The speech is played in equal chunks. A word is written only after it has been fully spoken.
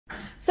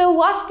So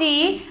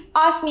Wafdi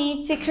asked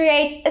me to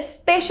create a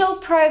special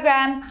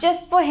program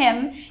just for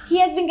him. He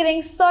has been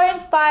getting so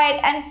inspired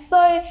and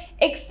so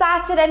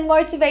excited and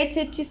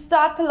motivated to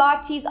start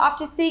Pilates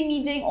after seeing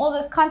me doing all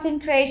this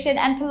content creation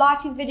and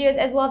Pilates videos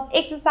as well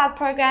as exercise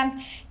programs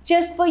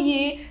just for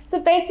you. So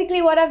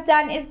basically what I've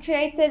done is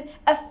created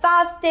a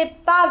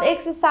 5-step,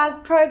 5-exercise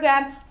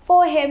program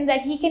for him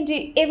that he can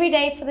do every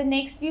day for the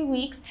next few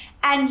weeks,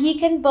 and he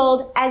can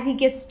build as he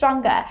gets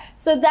stronger.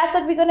 So that's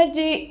what we're going to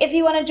do. If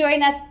you want to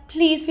join us,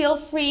 please feel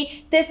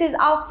free. This is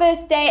our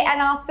first day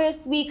and our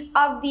first week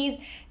of these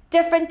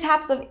different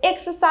types of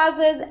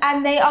exercises,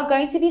 and they are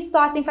going to be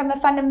starting from a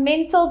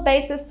fundamental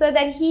basis so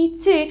that he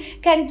too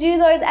can do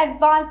those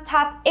advanced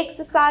type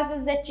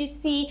exercises that you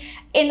see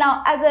in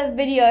our other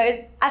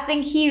videos. I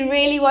think he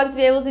really wants to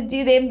be able to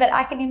do them, but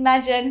I can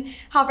imagine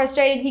how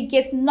frustrated he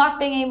gets not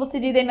being able to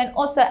do them, and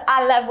also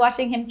I love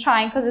watching him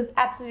trying because it's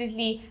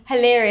absolutely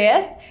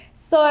hilarious.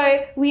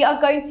 So we are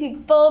going to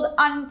build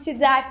onto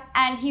that,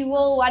 and he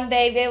will one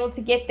day be able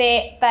to get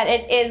there, but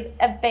it is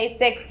a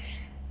basic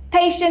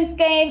patience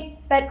game,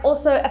 but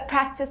also a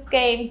practice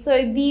game.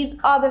 So these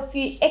are the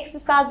few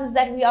exercises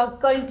that we are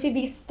going to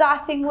be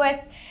starting with.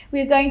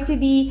 We're going to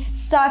be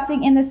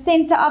starting in the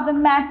center of the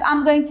mat.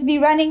 I'm going to be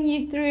running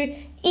you through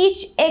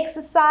each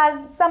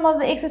exercise. Some of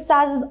the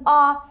exercises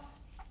are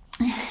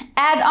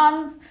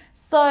add-ons.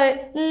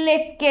 So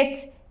let's get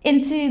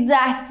into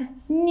that.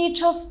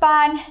 Neutral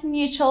spine,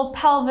 neutral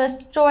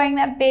pelvis, drawing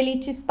that belly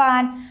to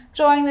spine,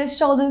 drawing the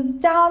shoulders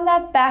down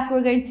that back.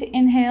 We're going to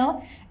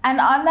inhale,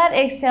 and on that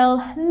exhale,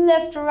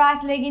 lift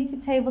right leg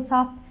into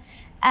tabletop,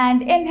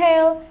 and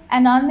inhale,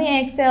 and on the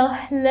exhale,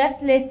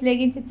 lift left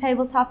leg into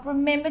tabletop.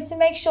 Remember to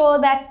make sure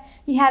that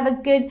you have a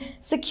good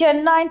secure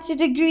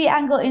 90-degree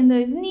angle in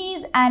those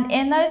knees and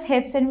in those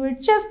hips, and we're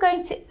just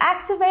going to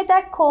activate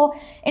that core,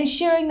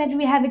 ensuring that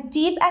we have a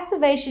deep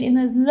activation in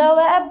those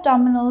lower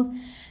abdominals,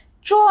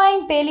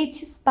 drawing belly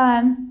to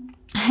spine.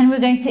 And we're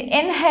going to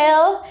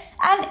inhale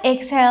and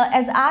exhale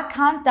as I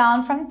count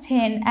down from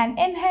 10, and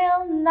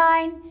inhale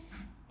 9,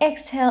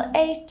 exhale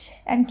 8,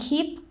 and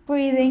keep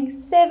breathing.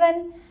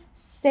 7,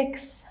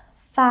 6,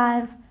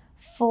 5,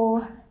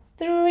 4,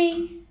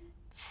 3,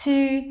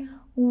 2,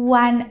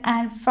 1.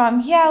 And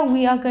from here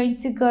we are going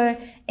to go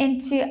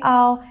into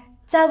our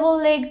double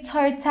leg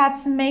toe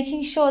taps,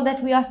 making sure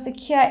that we are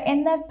secure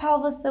in that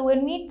pelvis. So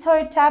when we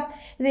toe tap,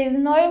 there's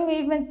no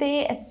movement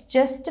there, it's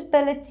just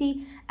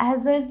stability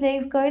as those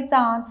legs go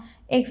down.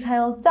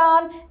 Exhale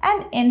down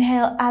and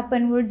inhale up,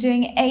 and we're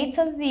doing 8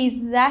 of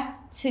these.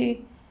 That's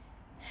 2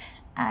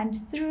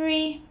 and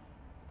 3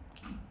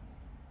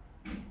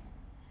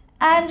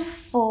 and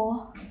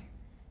 4.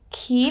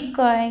 Keep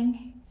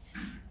going.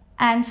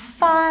 And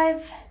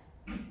 5.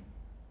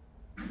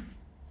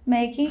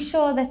 Making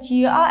sure that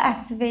you are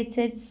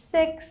activated.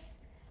 6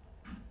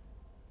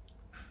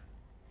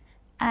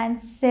 and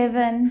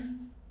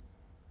 7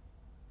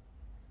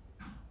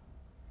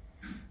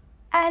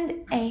 and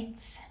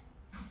 8,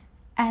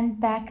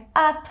 and back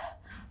up.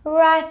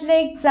 Right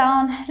leg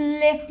down,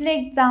 left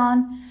leg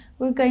down.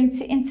 We're going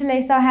to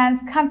interlace our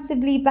hands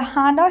comfortably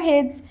behind our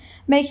heads,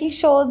 making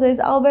sure those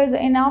elbows are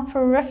in our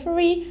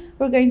periphery.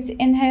 We're going to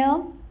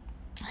inhale,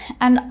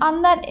 and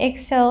on that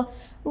exhale,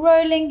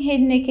 rolling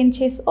head, neck, and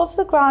chest off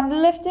the ground,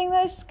 lifting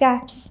those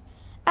scaps,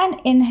 and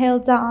inhale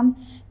down.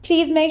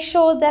 Please make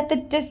sure that the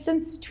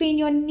distance between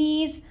your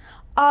knees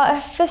are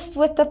a fist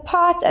width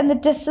apart, and the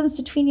distance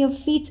between your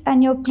feet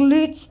and your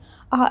glutes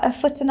are a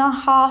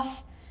 1.5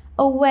 feet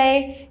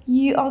away.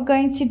 You are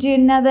going to do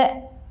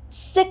another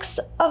 6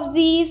 of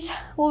these.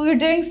 Well, we're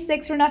doing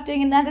 6, we're not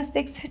doing another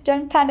 6,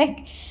 don't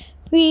panic.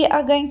 We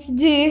are going to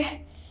do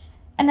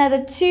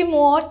another 2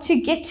 more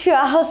to get to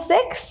our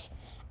 6.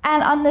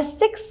 And on the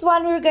 6th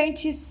one, we're going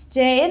to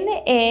stay in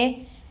the air,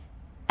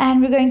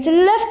 and we're going to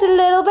lift a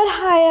little bit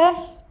higher,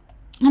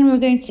 and we're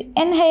going to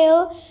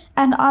inhale,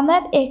 and on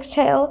that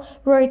exhale,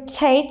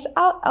 rotate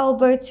our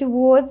elbow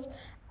towards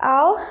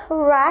our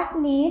right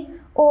knee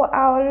or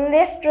our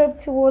left rib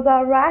towards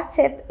our right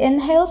hip.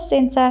 Inhale,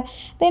 center,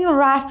 then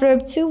right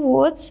rib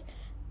towards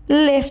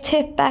left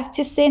hip, back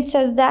to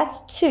center.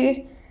 That's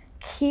 2.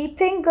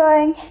 Keeping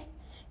going.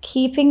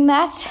 Keeping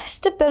that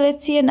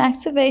stability and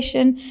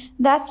activation.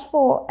 That's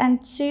 4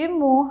 and 2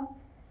 more.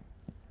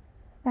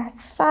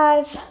 That's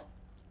 5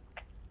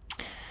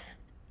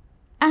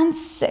 and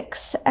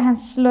 6.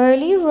 And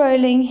slowly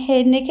rolling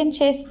head, neck, and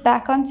chest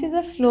back onto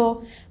the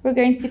floor. We're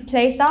going to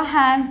place our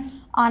hands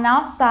on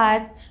our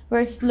sides.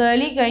 We're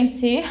slowly going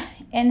to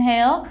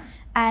inhale,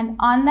 and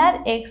on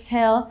that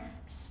exhale,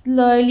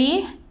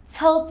 slowly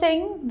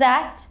tilting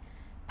that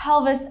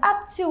pelvis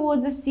up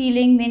towards the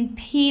ceiling, then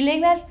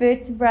peeling that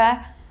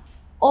vertebra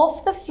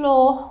off the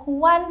floor,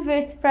 1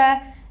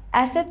 vertebra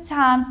at a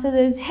time, so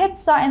those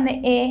hips are in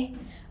the air.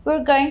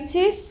 We're going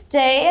to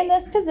stay in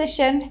this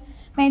position,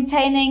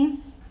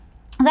 maintaining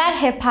that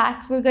hip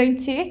height. We're going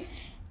to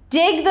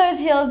dig those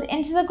heels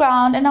into the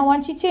ground, and I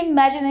want you to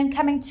imagine them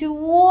coming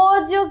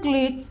towards your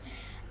glutes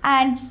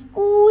and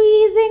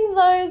squeezing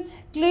those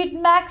glute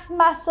max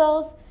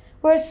muscles.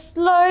 We're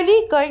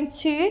slowly going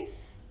to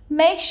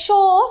Make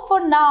sure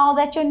for now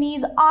that your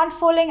knees aren't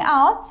falling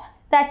out,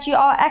 that you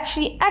are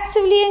actually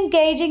actively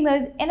engaging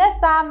those inner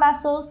thigh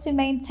muscles to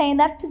maintain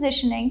that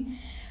positioning.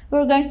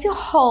 We're going to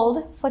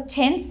hold for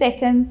 10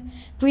 seconds,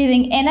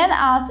 breathing in and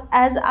out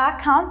as I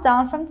count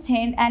down from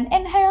 10, and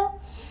inhale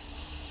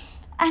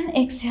and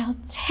exhale.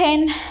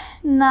 10,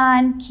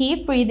 9,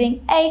 keep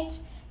breathing. 8,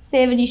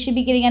 7, you should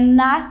be getting a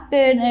nice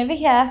burn over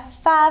here.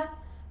 5,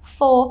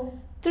 4,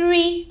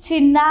 3, 2.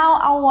 Now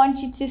I want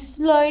you to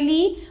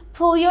slowly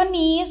pull your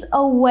knees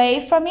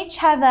away from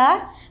each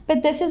other,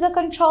 but this is a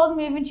controlled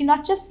movement. You're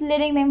not just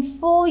letting them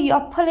fall, you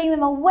are pulling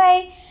them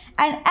away.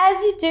 And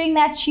as you're doing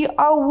that, you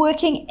are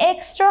working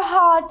extra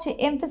hard to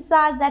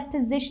emphasize that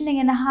positioning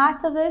and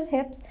height of those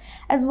hips,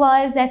 as well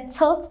as that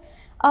tilt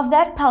of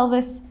that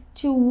pelvis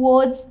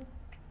towards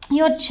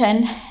your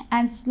chin,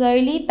 and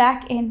slowly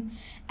back in.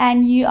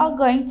 And you are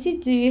going to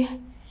do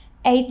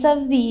 8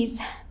 of these.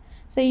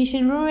 So you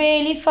should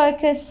really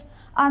focus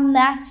on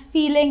that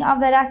feeling of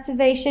that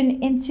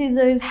activation into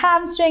those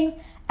hamstrings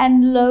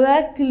and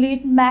lower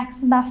glute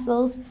max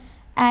muscles,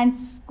 and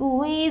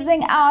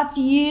squeezing out,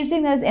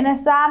 using those inner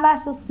thigh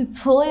muscles to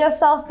pull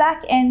yourself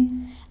back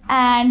in.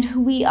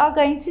 And we are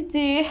going to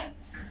do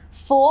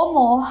 4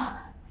 more.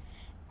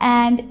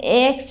 And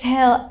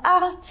exhale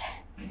out,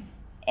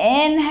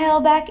 inhale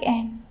back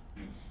in,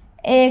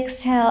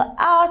 exhale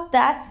out.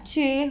 That's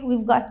 2.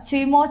 We've got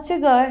 2 more to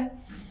go.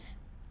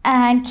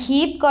 And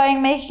keep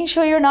going, making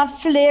sure you're not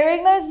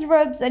flaring those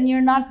ribs and you're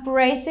not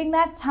bracing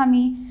that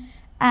tummy.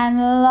 And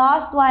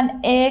last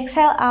one,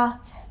 exhale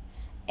out,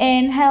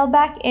 inhale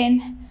back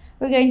in.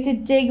 We're going to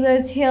dig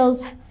those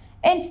heels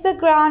into the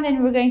ground,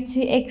 and we're going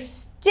to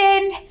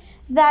extend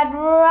that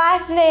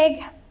right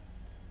leg.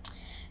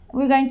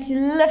 We're going to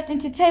lift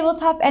into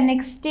tabletop and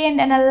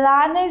extend and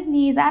align those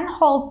knees and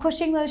hold,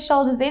 pushing those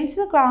shoulders into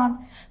the ground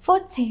for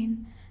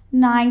 10,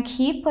 9,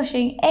 keep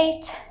pushing.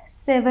 8,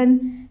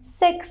 7,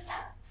 6,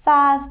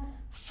 5,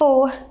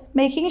 4,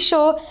 making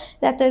sure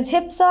that those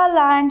hips are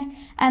aligned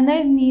and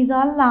those knees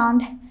are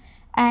aligned.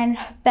 And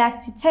back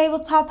to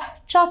tabletop,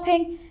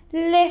 dropping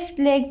left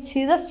leg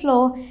to the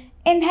floor.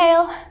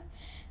 Inhale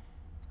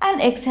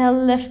and exhale,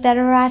 lift that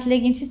right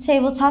leg into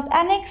tabletop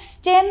and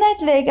extend that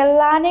leg,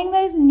 aligning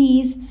those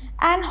knees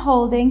and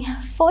holding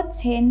for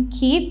 10.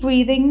 Keep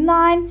breathing.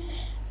 9,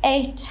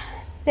 8,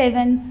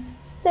 7,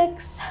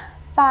 6,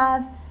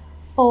 5,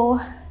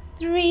 4,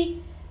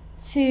 3,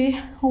 2,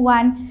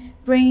 1.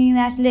 Bringing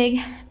that leg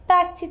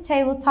back to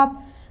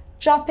tabletop,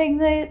 dropping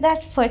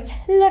that foot,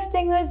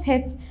 lifting those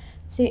hips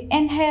to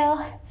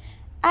inhale,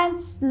 and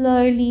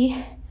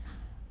slowly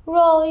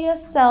roll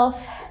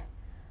yourself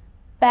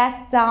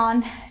back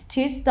down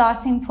to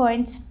starting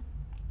point.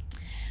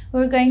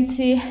 We're going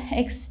to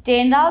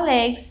extend our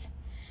legs.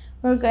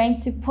 We're going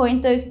to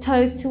point those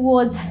toes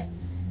towards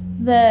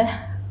the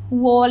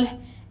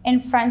wall in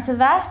front of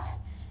us,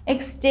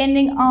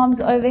 extending arms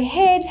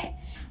overhead,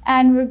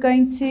 and we're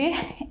going to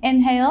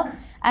inhale,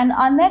 and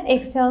on that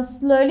exhale,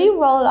 slowly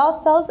roll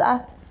ourselves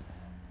up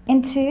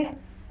into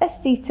a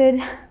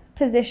seated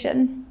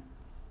position.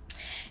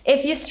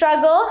 If you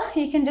struggle,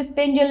 you can just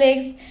bend your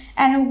legs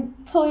and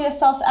pull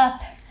yourself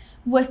up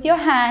with your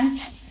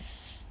hands.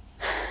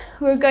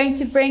 We're going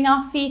to bring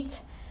our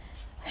feet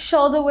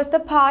shoulder width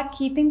apart,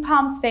 keeping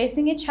palms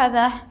facing each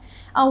other.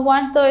 I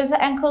want those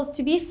ankles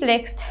to be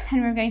flexed,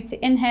 and we're going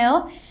to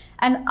inhale,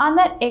 and on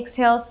that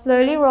exhale,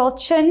 slowly roll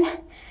chin,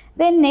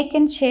 then neck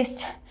and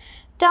chest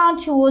down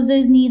towards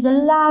those knees,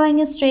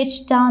 allowing a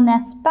stretch down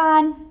that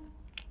spine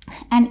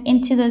and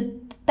into those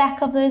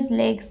back of those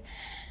legs.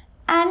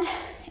 And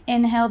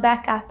inhale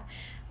back up.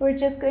 We're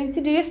just going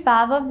to do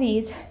 5 of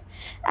these.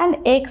 And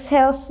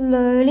exhale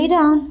slowly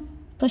down,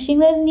 pushing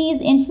those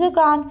knees into the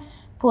ground,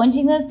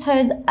 pointing those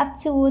toes up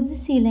towards the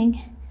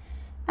ceiling.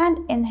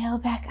 And inhale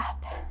back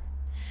up.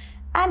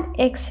 And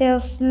exhale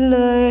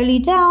slowly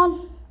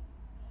down.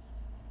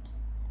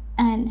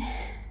 And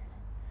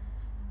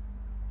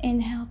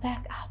inhale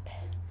back up.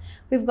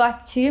 We've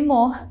got 2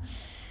 more.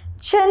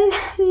 Chin,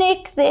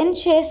 neck, then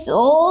chest,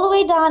 all the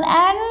way down,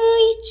 and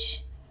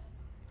reach.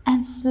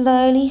 And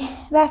slowly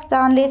back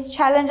down. Let's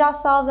challenge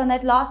ourselves on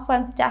that last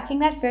one, stacking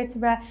that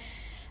vertebra.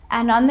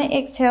 And on the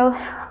exhale,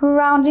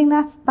 rounding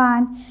that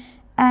spine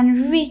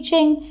and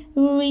reaching,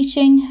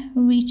 reaching,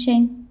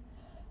 reaching.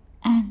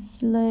 And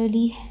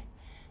slowly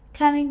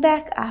coming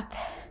back up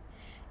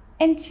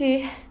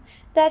into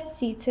that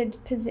seated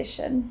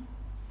position.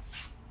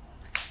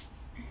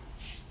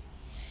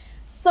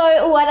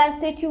 So what I've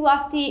said to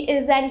Wafdi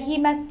is that he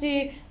must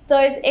do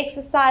those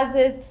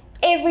exercises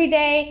every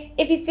day.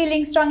 If he's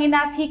feeling strong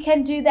enough, he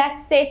can do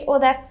that set or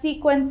that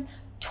sequence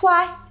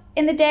twice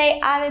in the day,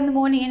 either in the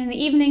morning and in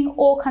the evening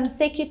or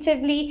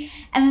consecutively.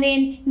 And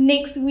then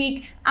next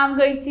week, I'm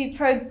going to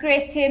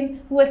progress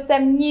him with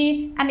some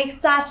new and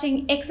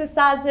exciting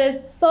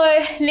exercises. So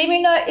let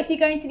me know if you're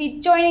going to be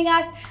joining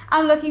us.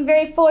 I'm looking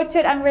very forward to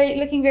it. I'm really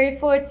looking very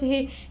forward to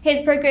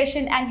his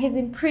progression and his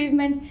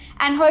improvement.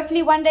 And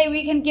hopefully one day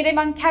we can get him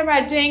on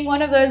camera doing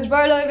one of those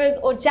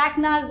rollovers or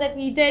jackknives that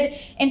we did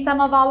in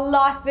some of our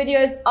last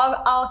videos of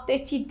our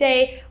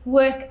 30-day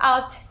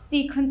workout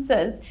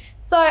sequences.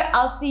 So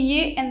I'll see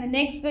you in the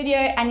next video,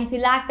 and if you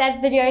like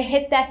that video,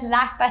 hit that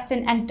like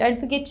button and don't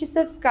forget to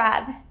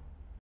subscribe.